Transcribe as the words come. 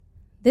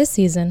This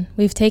season,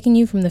 we've taken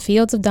you from the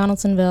fields of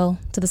Donaldsonville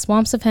to the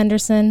swamps of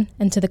Henderson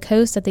and to the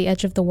coast at the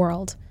edge of the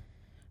world.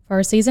 For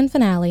our season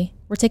finale,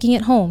 we're taking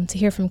it home to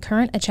hear from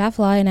current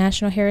Atchafalaya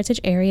National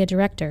Heritage Area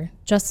Director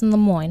Justin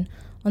Lemoine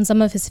on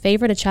some of his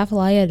favorite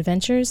Atchafalaya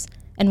adventures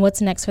and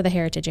what's next for the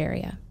heritage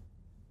area.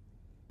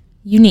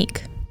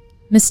 Unique,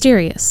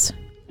 mysterious,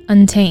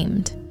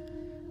 untamed.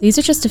 These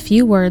are just a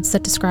few words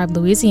that describe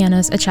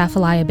Louisiana's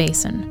Atchafalaya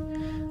Basin.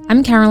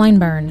 I'm Caroline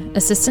Byrne,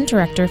 Assistant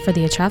Director for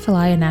the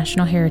Atchafalaya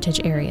National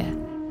Heritage Area.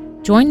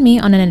 Join me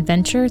on an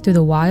adventure through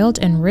the wild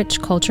and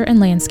rich culture and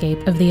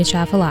landscape of the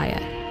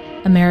Atchafalaya,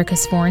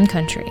 America's Foreign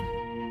Country.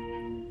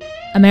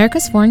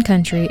 America's Foreign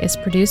Country is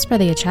produced by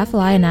the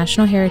Atchafalaya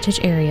National Heritage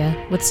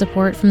Area with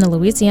support from the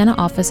Louisiana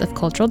Office of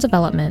Cultural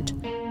Development,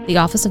 the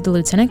Office of the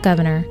Lieutenant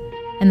Governor,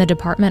 and the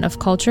Department of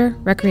Culture,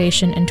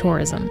 Recreation, and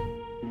Tourism.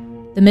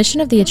 The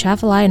mission of the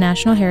Atchafalaya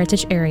National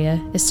Heritage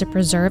Area is to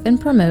preserve and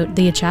promote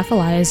the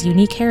Atchafalaya's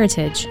unique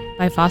heritage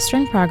by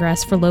fostering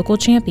progress for local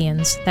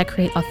champions that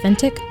create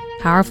authentic,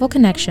 powerful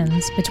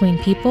connections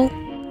between people,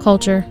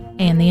 culture,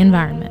 and the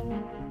environment.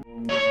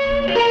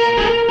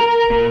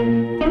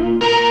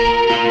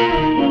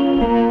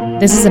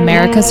 This is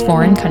America's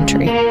Foreign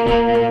Country.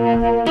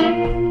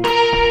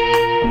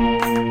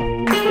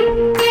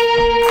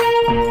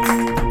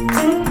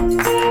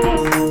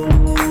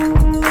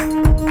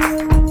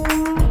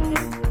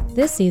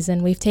 This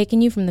season, we've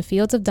taken you from the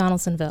fields of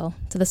Donaldsonville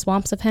to the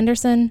swamps of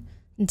Henderson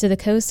and to the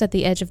coast at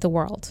the edge of the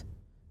world.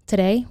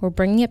 Today, we're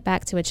bringing it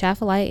back to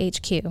Atchafalaya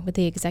HQ with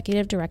the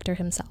Executive Director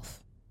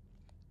himself.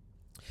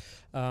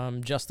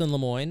 Justin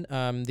Lemoine.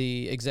 I'm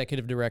the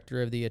Executive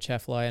Director of the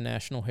Atchafalaya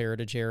National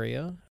Heritage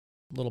Area.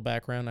 Little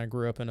background, I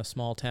grew up in a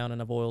small town in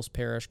Avoyelles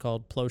Parish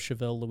called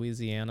Plocheville,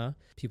 Louisiana.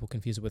 People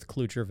confuse it with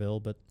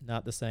Clucherville, but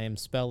not the same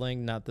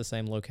spelling, not the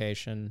same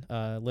location.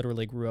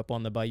 Literally grew up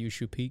on the Bayou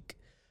Peak.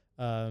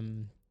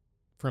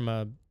 From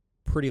a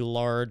pretty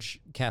large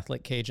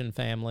Catholic Cajun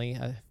family.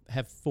 I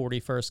have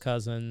 40 first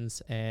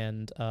cousins,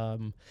 and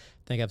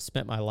think I've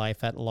spent my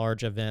life at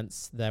large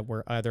events that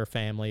were either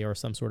family or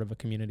some sort of a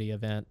community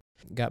event.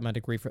 Got my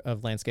degree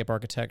of landscape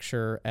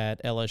architecture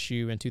at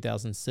LSU in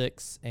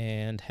 2006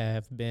 and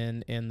have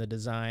been in the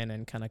design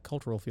and kind of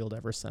cultural field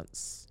ever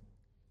since.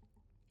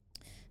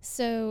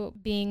 So,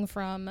 being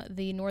from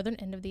the northern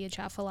end of the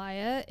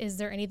Atchafalaya, is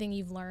there anything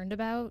you've learned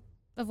about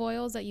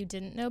Avoyelles that you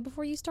didn't know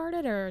before you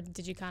started, or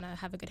did you kind of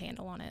have a good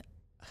handle on it?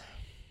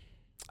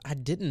 I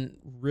didn't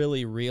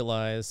really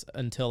realize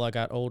until I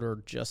got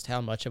older just how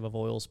much of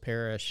Avoyelles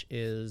Parish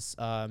is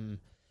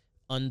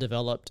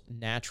undeveloped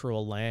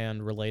natural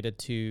land related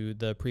to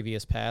the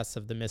previous paths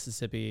of the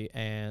Mississippi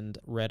and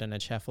Red and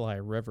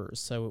Atchafalaya rivers.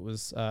 So it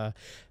was, I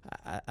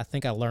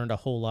think I learned a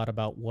whole lot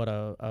about what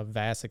a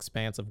vast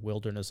expanse of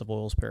wilderness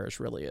Avoyelles Parish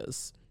really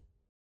is.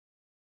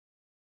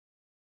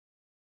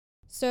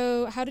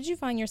 So how did you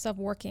find yourself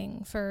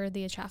working for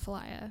the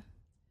Atchafalaya?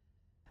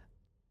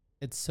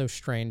 It's so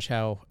strange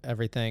how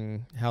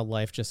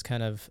life just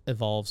kind of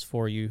evolves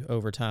for you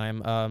over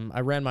time. I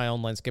ran my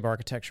own landscape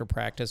architecture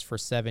practice for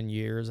 7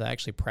 years. I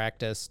actually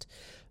practiced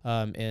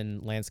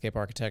in landscape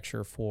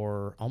architecture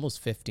for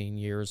almost 15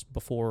 years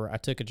before I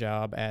took a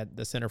job at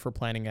the Center for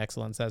Planning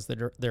Excellence as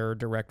their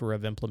director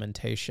of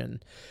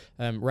implementation.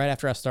 Right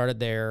after I started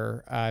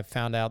there, I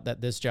found out that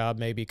this job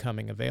may be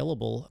coming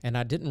available, and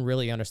I didn't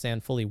really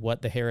understand fully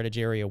what the heritage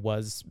area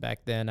was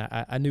back then.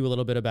 I knew a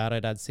little bit about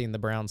it. I'd seen the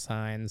brown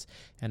signs,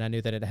 and I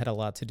knew that it had a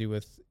lot to do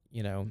with,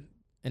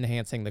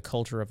 enhancing the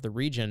culture of the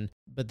region.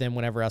 But then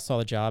whenever I saw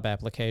the job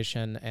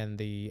application and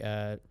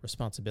the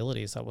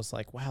responsibilities, I was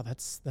like, wow,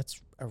 that's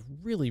a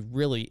really,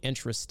 really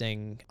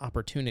interesting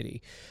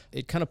opportunity.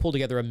 It kind of pulled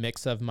together a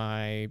mix of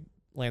my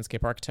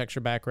landscape architecture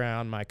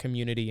background, my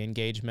community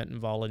engagement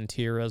and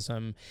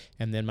volunteerism,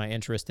 and then my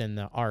interest in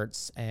the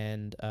arts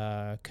and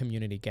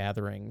community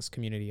gatherings,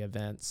 community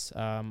events,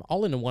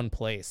 all into one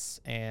place.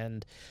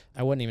 And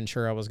I wasn't even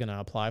sure I was going to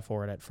apply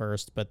for it at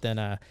first, but then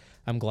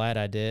I'm glad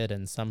I did,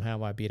 and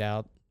somehow I beat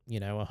out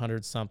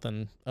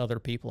 100-something other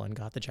people and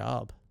got the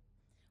job.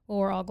 Well,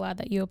 we're all glad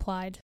that you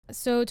applied.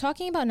 So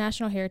talking about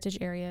national heritage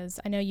areas,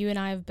 I know you and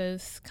I have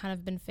both kind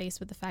of been faced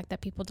with the fact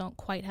that people don't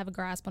quite have a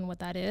grasp on what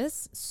that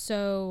is.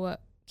 So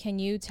can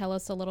you tell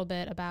us a little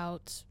bit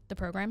about the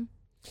program?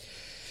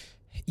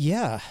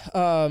 Yeah.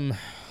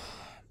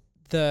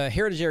 The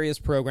Heritage Areas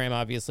program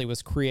obviously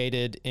was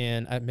created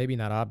in, maybe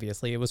not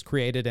obviously, it was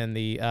created in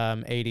the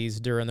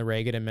 80s during the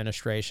Reagan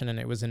administration, and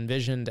it was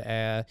envisioned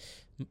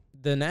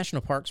the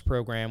National Parks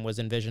program was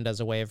envisioned as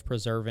a way of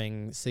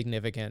preserving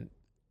significant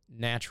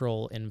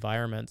natural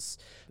environments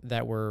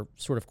that were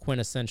sort of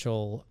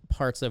quintessential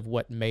parts of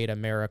what made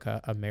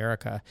America,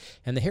 America.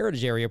 And the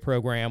Heritage Area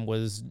program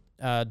was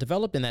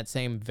developed in that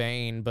same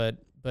vein, but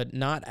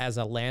not as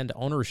a land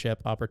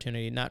ownership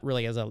opportunity, not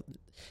really as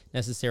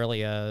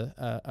necessarily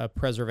a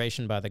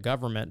preservation by the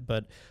government,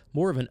 but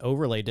more of an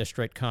overlay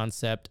district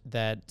concept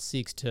that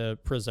seeks to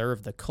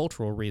preserve the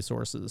cultural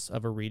resources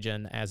of a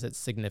region as it's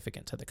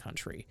significant to the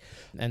country.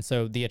 And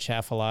so the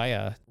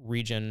Atchafalaya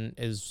region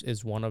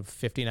is one of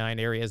 59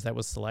 areas that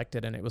was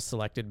selected, and it was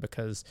selected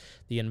because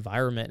the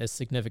environment is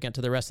significant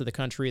to the rest of the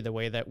country, the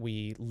way that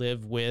we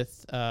live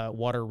with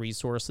water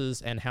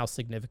resources and how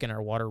significant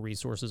our water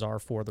resources are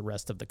for the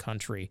rest of the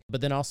country.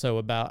 But then also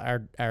about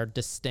our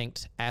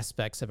distinct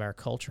aspects of our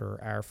culture,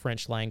 our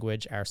French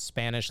language, our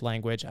Spanish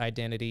language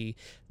identity,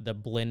 the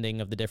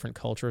blending of the different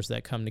cultures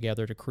that come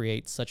together to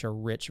create such a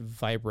rich,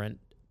 vibrant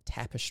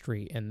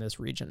tapestry in this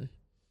region.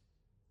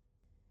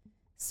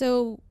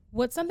 So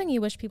what's something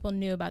you wish people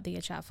knew about the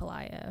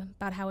Atchafalaya,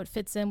 about how it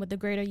fits in with the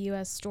greater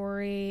U.S.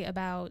 story,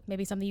 about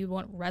maybe something you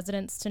want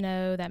residents to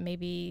know that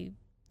maybe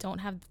don't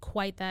have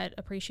quite that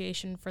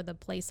appreciation for the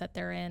place that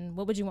they're in?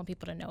 What would you want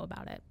people to know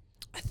about it?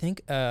 I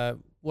think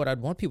what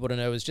I'd want people to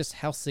know is just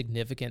how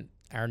significant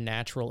our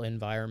natural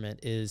environment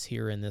is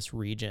here in this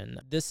region.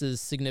 This is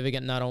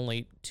significant not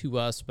only to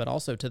us, but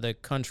also to the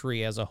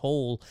country as a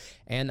whole,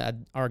 and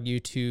I'd argue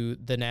to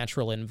the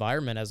natural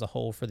environment as a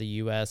whole for the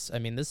U.S. I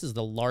mean, this is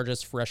the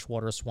largest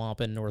freshwater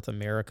swamp in North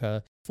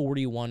America.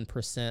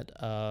 41%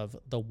 of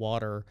the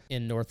water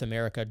in North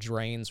America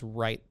drains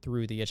right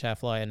through the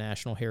Atchafalaya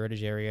National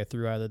Heritage Area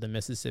through either the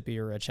Mississippi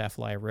or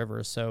Atchafalaya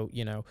River. So,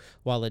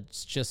 while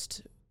it's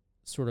just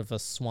sort of a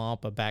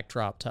swamp, a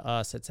backdrop to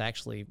us, it's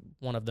actually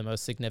one of the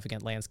most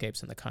significant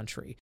landscapes in the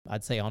country.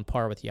 I'd say on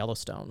par with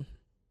Yellowstone.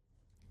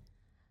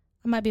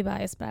 I might be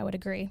biased, but I would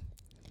agree.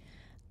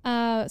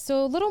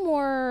 So a little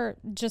more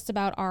just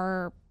about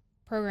our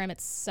program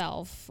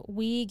itself.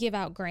 We give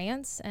out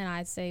grants, and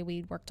I'd say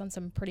we worked on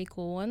some pretty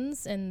cool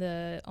ones in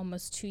the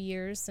almost 2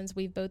 years since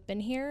we've both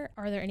been here.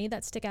 Are there any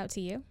that stick out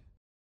to you?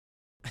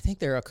 I think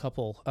there are a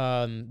couple.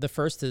 The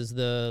first is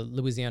the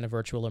Louisiana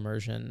Virtual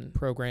Immersion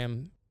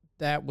Program.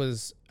 That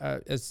was,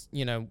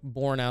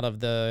 born out of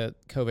the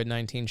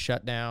COVID-19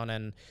 shutdown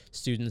and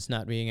students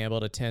not being able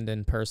to attend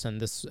in person.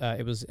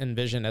 It was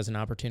envisioned as an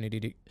opportunity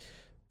to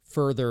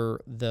further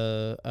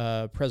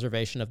the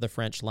preservation of the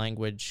French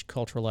language,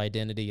 cultural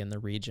identity in the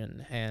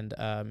region. And,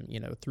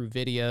 through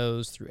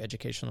videos, through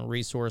educational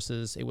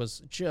resources, it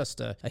was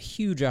just a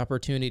huge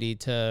opportunity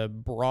to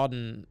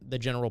broaden the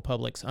general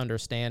public's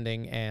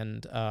understanding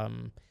and,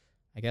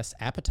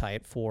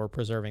 appetite for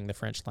preserving the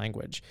French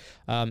language.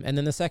 And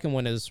then the second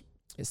one is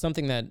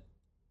something that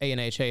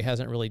ANHA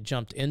hasn't really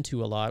jumped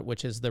into a lot,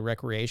 which is the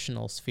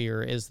recreational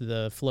sphere, is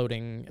the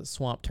floating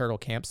swamp turtle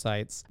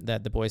campsites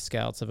that the Boy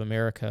Scouts of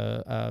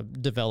America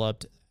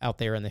developed out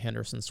there in the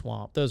Henderson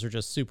Swamp. Those are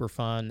just super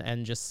fun,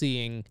 and just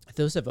seeing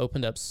those have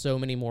opened up so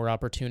many more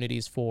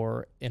opportunities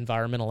for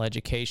environmental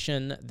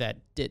education that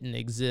didn't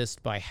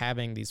exist by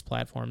having these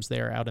platforms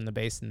there out in the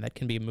basin that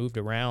can be moved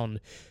around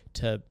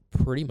to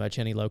pretty much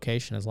any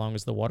location as long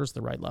as the water's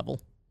the right level.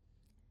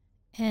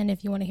 And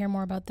if you want to hear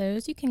more about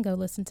those, you can go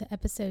listen to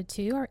episode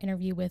 2, our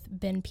interview with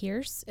Ben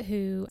Pierce,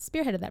 who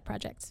spearheaded that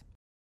project.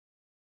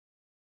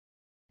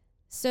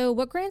 So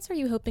what grants are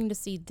you hoping to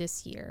see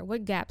this year?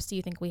 What gaps do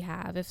you think we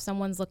have? If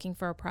someone's looking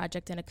for a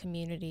project in a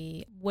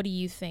community, what do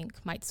you think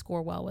might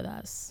score well with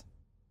us?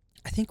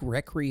 I think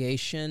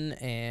recreation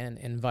and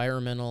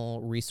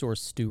environmental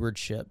resource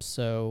stewardship.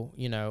 So,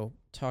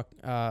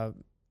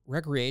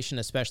 recreation,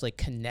 especially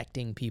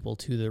connecting people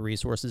to the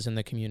resources in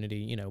the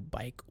community,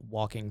 bike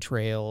walking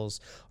trails,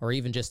 or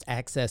even just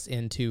access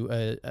into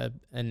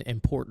an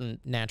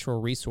important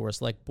natural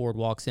resource like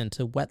boardwalks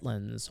into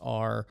wetlands,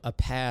 or a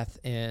path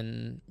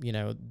in,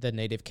 the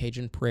native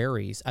Cajun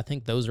prairies. I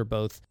think those are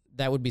both,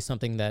 that would be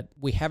something that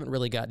we haven't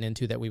really gotten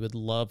into that we would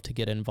love to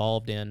get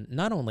involved in,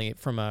 not only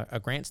from a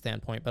grant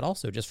standpoint, but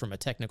also just from a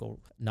technical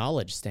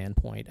knowledge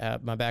standpoint.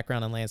 My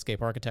background in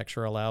landscape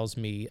architecture allows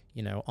me,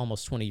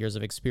 almost 20 years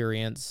of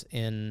experience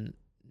in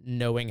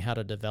knowing how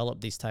to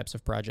develop these types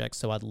of projects.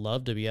 So I'd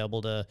love to be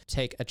able to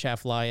take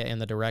Atchafalaya in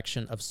the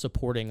direction of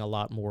supporting a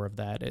lot more of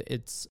that.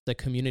 It's the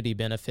community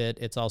benefit.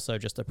 It's also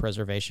just a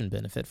preservation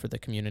benefit for the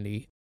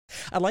community.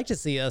 I'd like to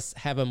see us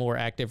have a more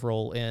active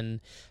role in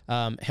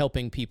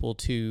helping people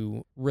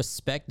to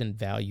respect and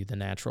value the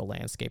natural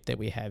landscape that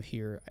we have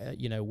here,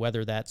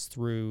 whether that's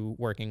through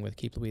working with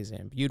Keep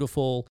Louisiana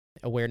Beautiful,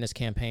 awareness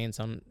campaigns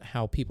on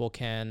how people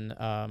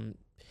can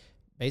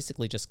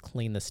basically just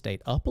clean the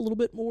state up a little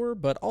bit more,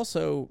 but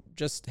also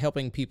just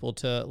helping people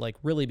to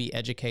really be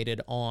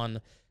educated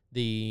on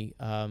the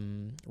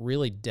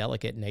really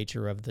delicate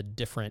nature of the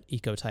different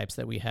ecotypes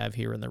that we have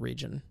here in the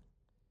region.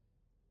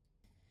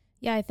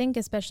 Yeah, I think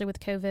especially with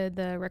COVID,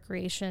 the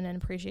recreation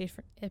and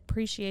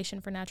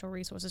appreciation for natural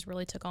resources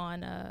really took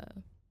on a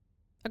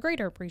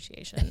greater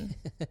appreciation,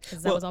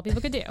 because that was all people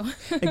could do.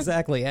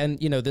 Exactly. And,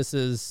 this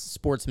is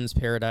Sportsman's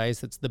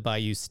Paradise. It's the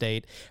Bayou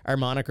State. Our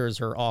monikers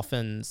are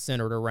often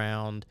centered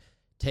around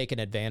taken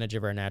advantage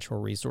of our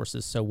natural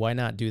resources. So why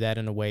not do that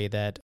in a way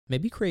that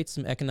maybe creates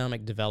some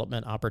economic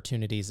development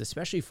opportunities,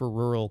 especially for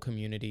rural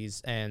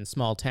communities and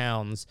small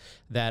towns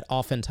that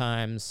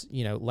oftentimes,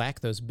 lack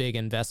those big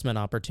investment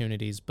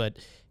opportunities, but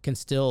can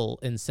still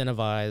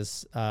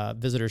incentivize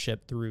visitorship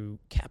through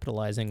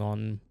capitalizing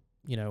on,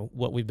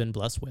 what we've been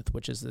blessed with,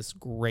 which is this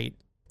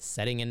great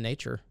setting in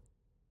nature.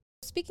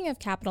 Speaking of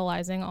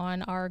capitalizing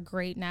on our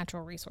great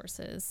natural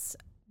resources,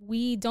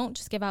 we don't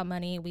just give out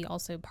money, we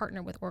also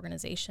partner with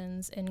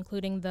organizations,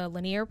 including the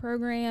Linear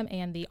program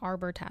and the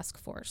Arbor Task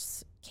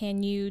Force.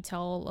 Can you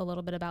tell a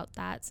little bit about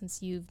that,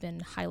 since you've been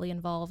highly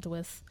involved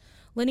with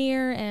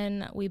Linear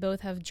and we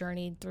both have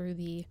journeyed through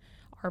the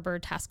Arbor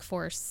Task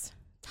Force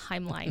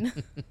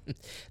timeline?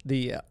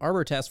 The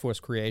Arbor Task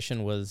Force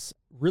creation was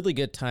really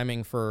good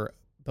timing for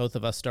both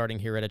of us starting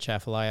here at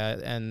Atchafalaya.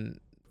 And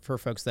for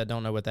folks that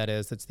don't know what that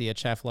is, it's the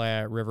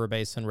Atchafalaya River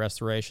Basin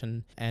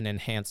Restoration and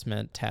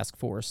Enhancement Task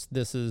Force.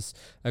 This is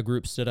a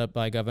group stood up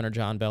by Governor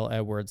John Bell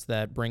Edwards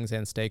that brings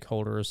in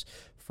stakeholders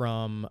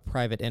from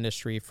private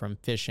industry, from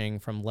fishing,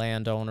 from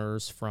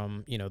landowners,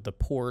 from, the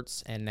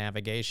ports and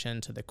navigation,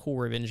 to the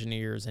Corps of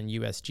Engineers and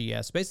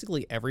USGS,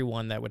 basically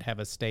everyone that would have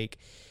a stake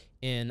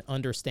in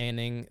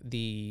understanding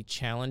the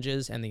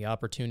challenges and the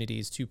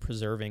opportunities to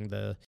preserving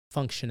the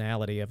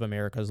functionality of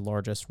America's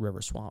largest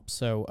river swamp.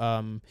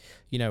 So,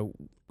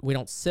 we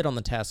don't sit on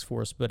the task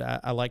force, but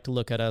I like to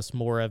look at us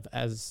more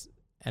as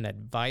an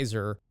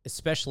advisor,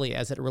 especially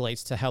as it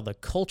relates to how the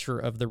culture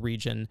of the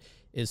region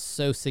is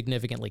so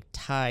significantly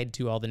tied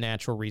to all the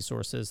natural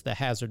resources, the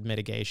hazard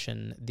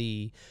mitigation,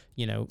 the,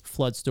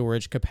 flood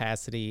storage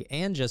capacity,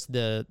 and just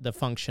the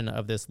function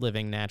of this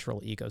living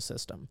natural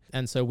ecosystem.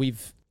 And so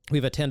we've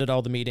attended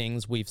all the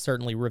meetings. We've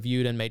certainly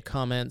reviewed and made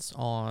comments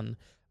on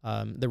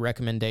the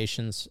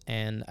recommendations.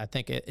 And I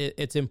think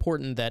it's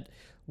important that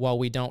while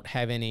we don't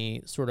have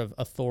any sort of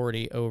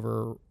authority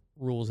over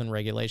rules and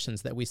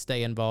regulations, that we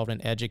stay involved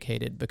and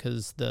educated,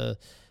 because the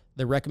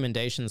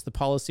recommendations, the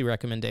policy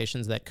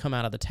recommendations that come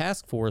out of the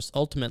task force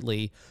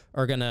ultimately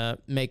are going to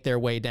make their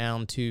way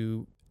down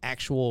to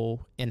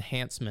actual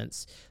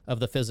enhancements of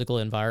the physical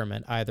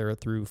environment, either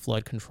through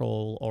flood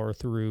control or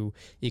through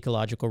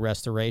ecological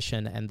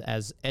restoration. And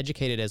as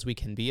educated as we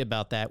can be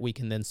about that, we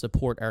can then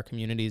support our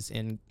communities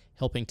in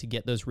helping to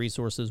get those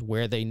resources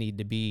where they need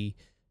to be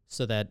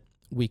so that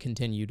we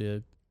continue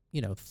to,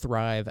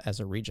 thrive as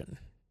a region.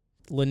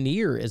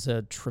 Lanier is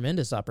a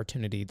tremendous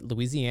opportunity.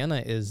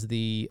 Louisiana is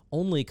the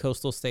only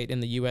coastal state in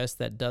the U.S.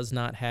 that does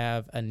not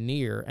have a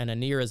NER, and a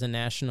NER is a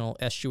National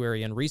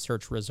Estuary and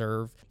Research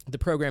Reserve. The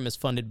program is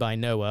funded by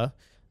NOAA,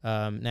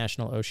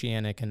 National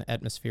Oceanic and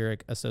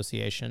Atmospheric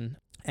Association.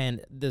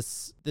 And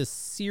this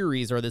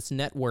series, or this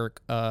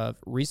network of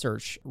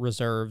research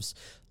reserves,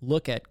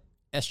 look at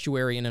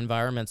estuarine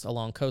environments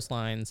along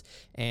coastlines,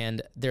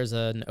 and there's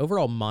an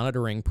overall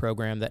monitoring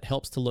program that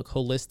helps to look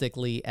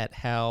holistically at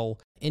how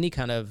any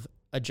kind of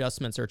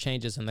adjustments or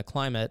changes in the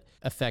climate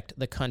affect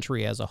the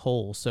country as a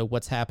whole. So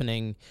what's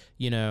happening,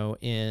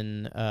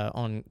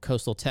 on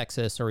coastal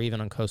Texas or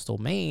even on coastal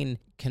Maine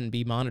can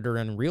be monitored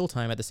in real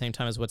time at the same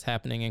time as what's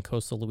happening in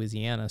coastal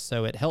Louisiana.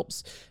 So it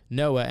helps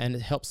NOAA and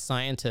it helps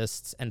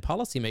scientists and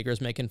policymakers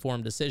make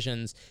informed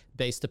decisions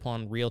based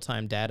upon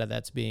real-time data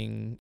that's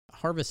being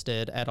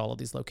harvested at all of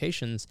these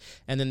locations.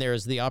 And then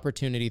there's the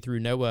opportunity through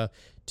NOAA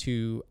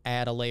to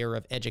add a layer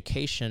of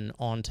education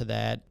onto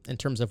that in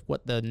terms of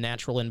what the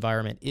natural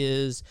environment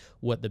is,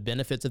 what the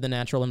benefits of the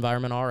natural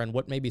environment are, and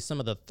what maybe some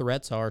of the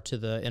threats are to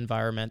the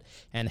environment,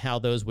 and how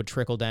those would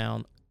trickle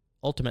down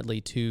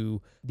ultimately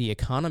to the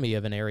economy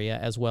of an area,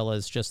 as well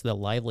as just the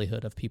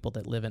livelihood of people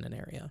that live in an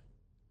area.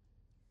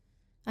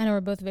 I know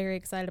we're both very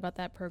excited about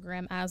that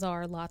program, as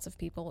are lots of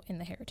people in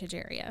the heritage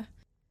area.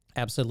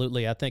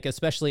 Absolutely. I think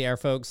especially our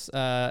folks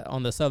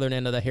on the southern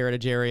end of the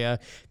heritage area,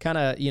 kind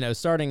of,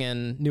 starting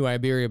in New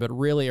Iberia, but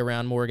really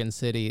around Morgan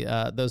City,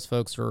 those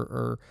folks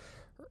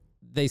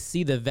they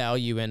see the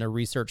value in a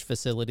research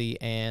facility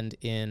and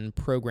in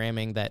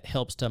programming that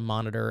helps to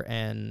monitor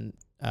and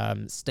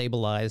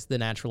stabilize the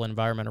natural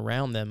environment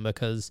around them,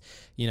 because,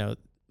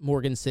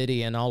 Morgan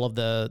City and all of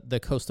the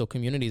coastal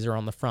communities are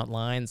on the front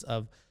lines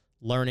of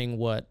learning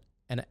what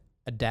an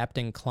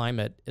adapting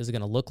climate is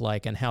going to look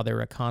like, and how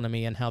their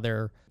economy and how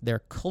their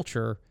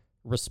culture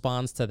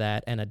responds to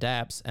that and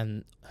adapts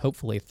and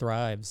hopefully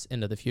thrives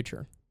into the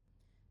future.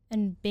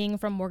 And being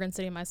from Morgan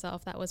City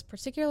myself, that was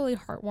particularly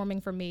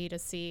heartwarming for me to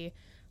see,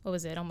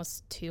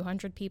 almost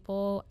 200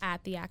 people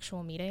at the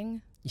actual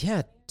meeting.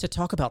 Yeah, to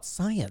talk about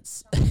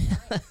science.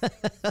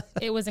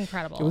 It was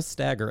incredible. It was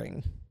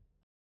staggering.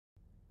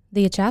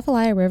 The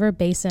Atchafalaya River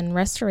Basin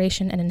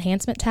Restoration and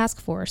Enhancement Task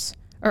Force,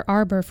 or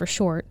ARBOR for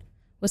short,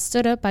 was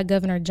stood up by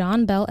Governor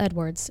John Bell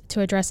Edwards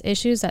to address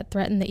issues that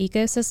threaten the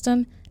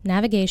ecosystem,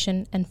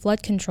 navigation, and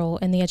flood control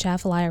in the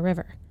Atchafalaya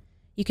River.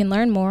 You can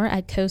learn more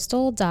at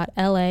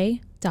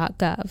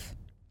coastal.la.gov.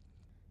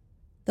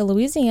 The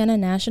Louisiana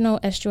National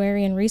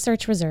Estuarian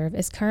Research Reserve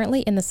is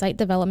currently in the site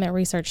development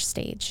research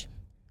stage.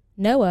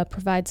 NOAA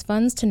provides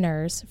funds to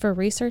NERS for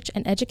research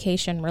and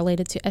education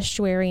related to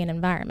estuarian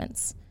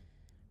environments.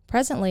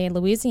 Presently,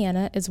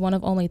 Louisiana is one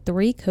of only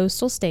 3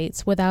 coastal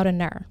states without a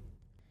NER.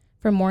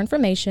 For more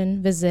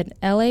information, visit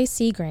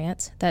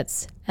LACgrant,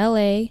 that's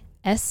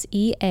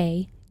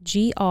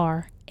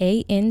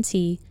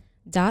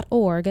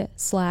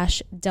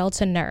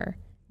LASEAGRANT.org/DeltaNER,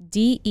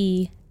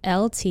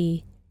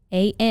 DELTANERR.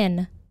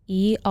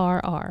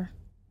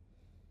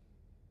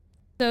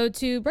 So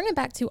to bring it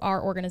back to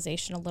our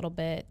organization a little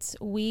bit,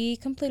 we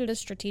completed a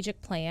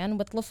strategic plan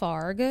with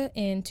Lafargue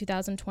in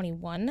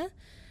 2021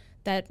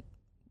 that,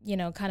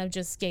 kind of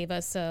just gave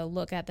us a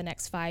look at the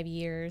next 5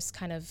 years,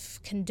 kind of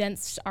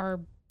condensed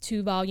our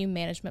 2-volume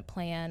management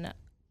plan.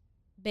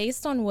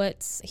 Based on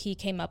what he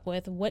came up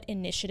with, what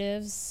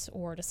initiatives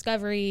or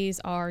discoveries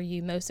are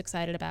you most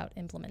excited about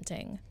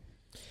implementing?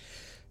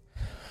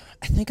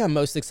 I think I'm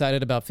most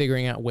excited about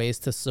figuring out ways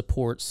to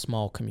support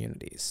small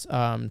communities,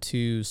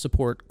 to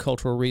support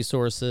cultural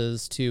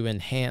resources, to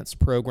enhance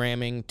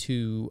programming,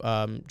 to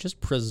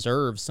just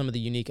preserve some of the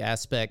unique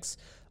aspects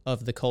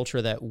of the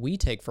culture that we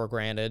take for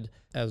granted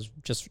as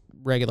just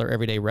regular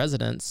everyday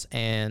residents.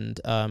 And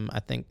I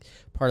think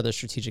part of the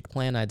strategic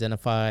plan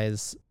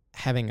identifies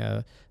having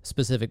a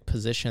specific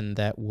position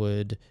that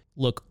would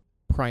look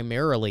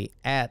primarily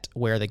at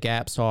where the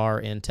gaps are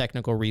in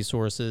technical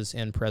resources,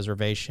 in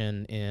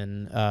preservation,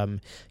 in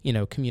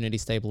community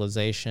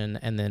stabilization,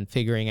 and then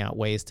figuring out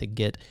ways to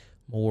get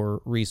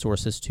more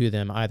resources to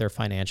them, either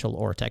financial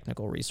or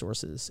technical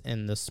resources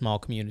in the small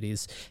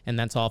communities. And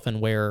that's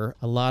often where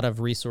a lot of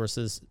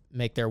resources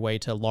make their way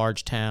to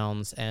large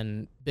towns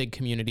and big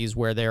communities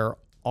where there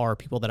are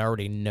people that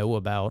already know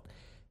about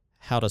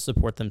how to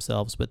support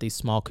themselves, but these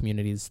small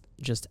communities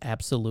just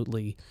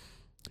absolutely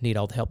need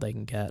all the help they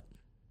can get.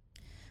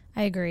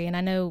 I agree, and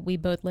I know we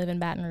both live in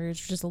Baton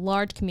Rouge, which is a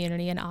large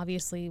community, and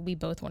obviously we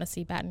both want to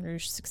see Baton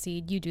Rouge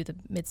succeed. You do the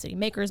Mid-City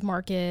Makers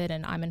Market,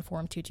 and I'm in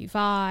Forum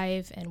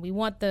 225, and we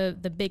want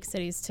the big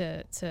cities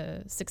to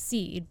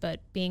succeed,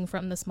 but being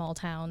from the small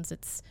towns,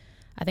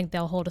 I think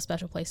they'll hold a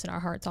special place in our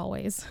hearts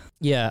always.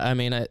 Yeah, I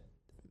mean,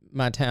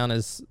 my town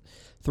is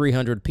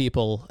 300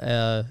 people,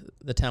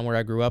 the town where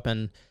I grew up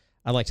in.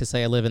 I like to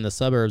say I live in the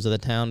suburbs of the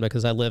town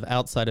because I live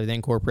outside of the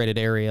incorporated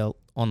area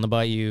on the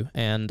bayou.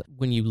 And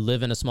when you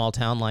live in a small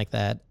town like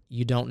that,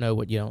 you don't know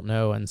what you don't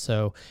know. And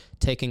so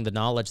taking the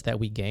knowledge that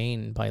we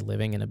gain by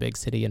living in a big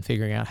city and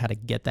figuring out how to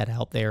get that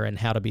out there and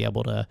how to be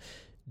able to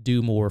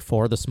do more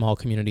for the small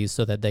communities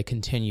so that they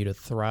continue to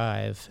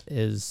thrive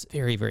is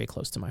very, very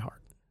close to my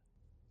heart.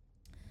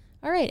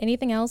 All right.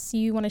 Anything else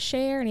you want to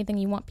share? Anything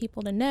you want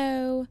people to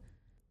know?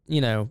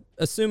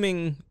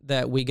 Assuming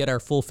that we get our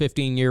full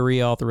 15-year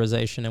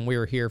reauthorization and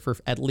we're here for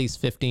at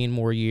least 15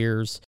 more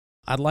years,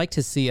 I'd like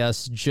to see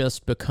us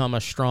just become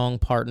a strong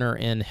partner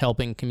in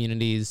helping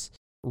communities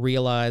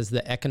realize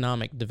the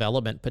economic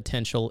development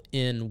potential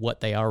in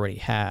what they already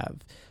have,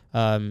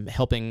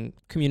 helping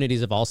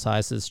communities of all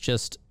sizes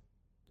just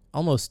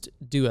almost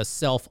do a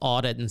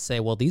self-audit and say,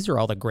 well, these are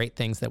all the great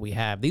things that we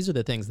have. These are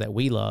the things that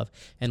we love.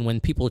 And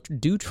when people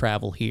do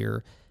travel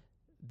here,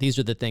 these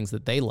are the things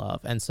that they love.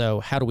 And so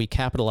how do we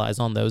capitalize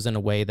on those in a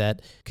way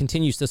that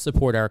continues to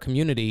support our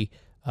community,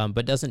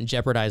 but doesn't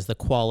jeopardize the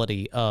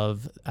quality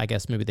of, I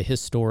guess, maybe the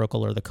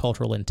historical or the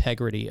cultural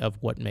integrity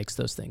of what makes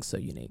those things so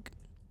unique?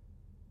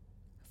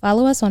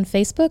 Follow us on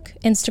Facebook,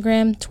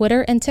 Instagram,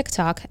 Twitter, and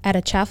TikTok at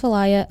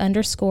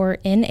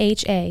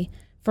Atchafalaya_NHA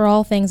for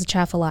all things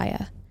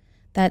Atchafalaya.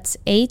 That's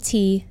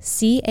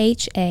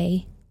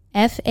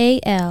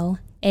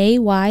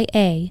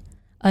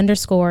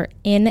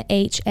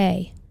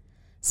ATCHAFALAYA_NHA.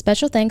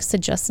 Special thanks to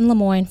Justin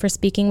Lemoine for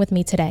speaking with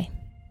me today.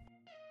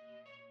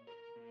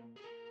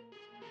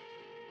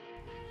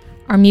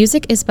 Our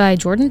music is by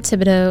Jordan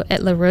Thibodeau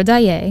at Le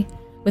Rodaille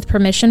with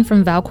permission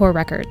from Valcor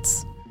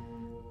Records.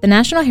 The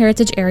National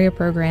Heritage Area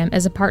Program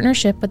is a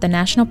partnership with the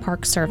National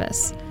Park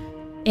Service.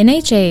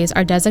 NHAs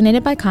are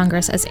designated by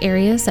Congress as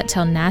areas that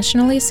tell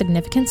nationally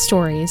significant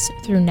stories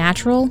through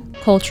natural,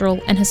 cultural,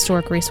 and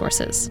historic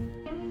resources.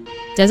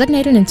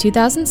 Designated in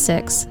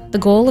 2006, the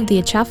goal of the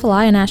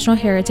Atchafalaya National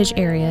Heritage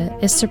Area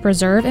is to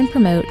preserve and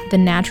promote the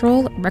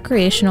natural,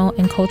 recreational,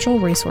 and cultural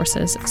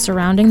resources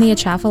surrounding the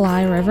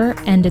Atchafalaya River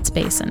and its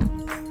basin.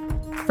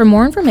 For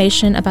more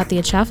information about the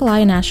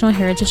Atchafalaya National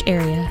Heritage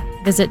Area,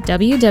 visit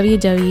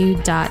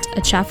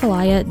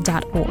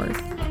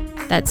www.atchafalaya.org.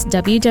 That's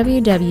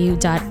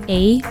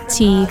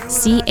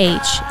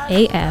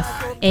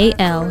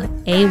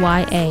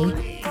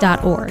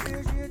www.atchafalaya.org.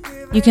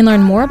 You can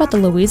learn more about the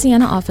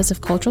Louisiana Office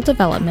of Cultural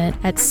Development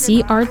at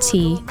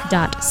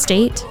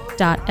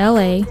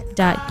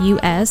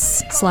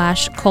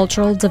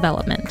crt.state.la.us/cultural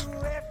development.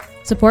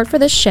 Support for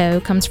this show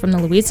comes from the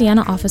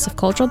Louisiana Office of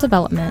Cultural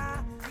Development,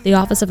 the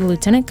Office of the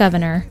Lieutenant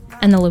Governor,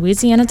 and the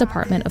Louisiana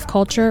Department of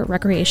Culture,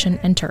 Recreation,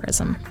 and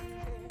Tourism.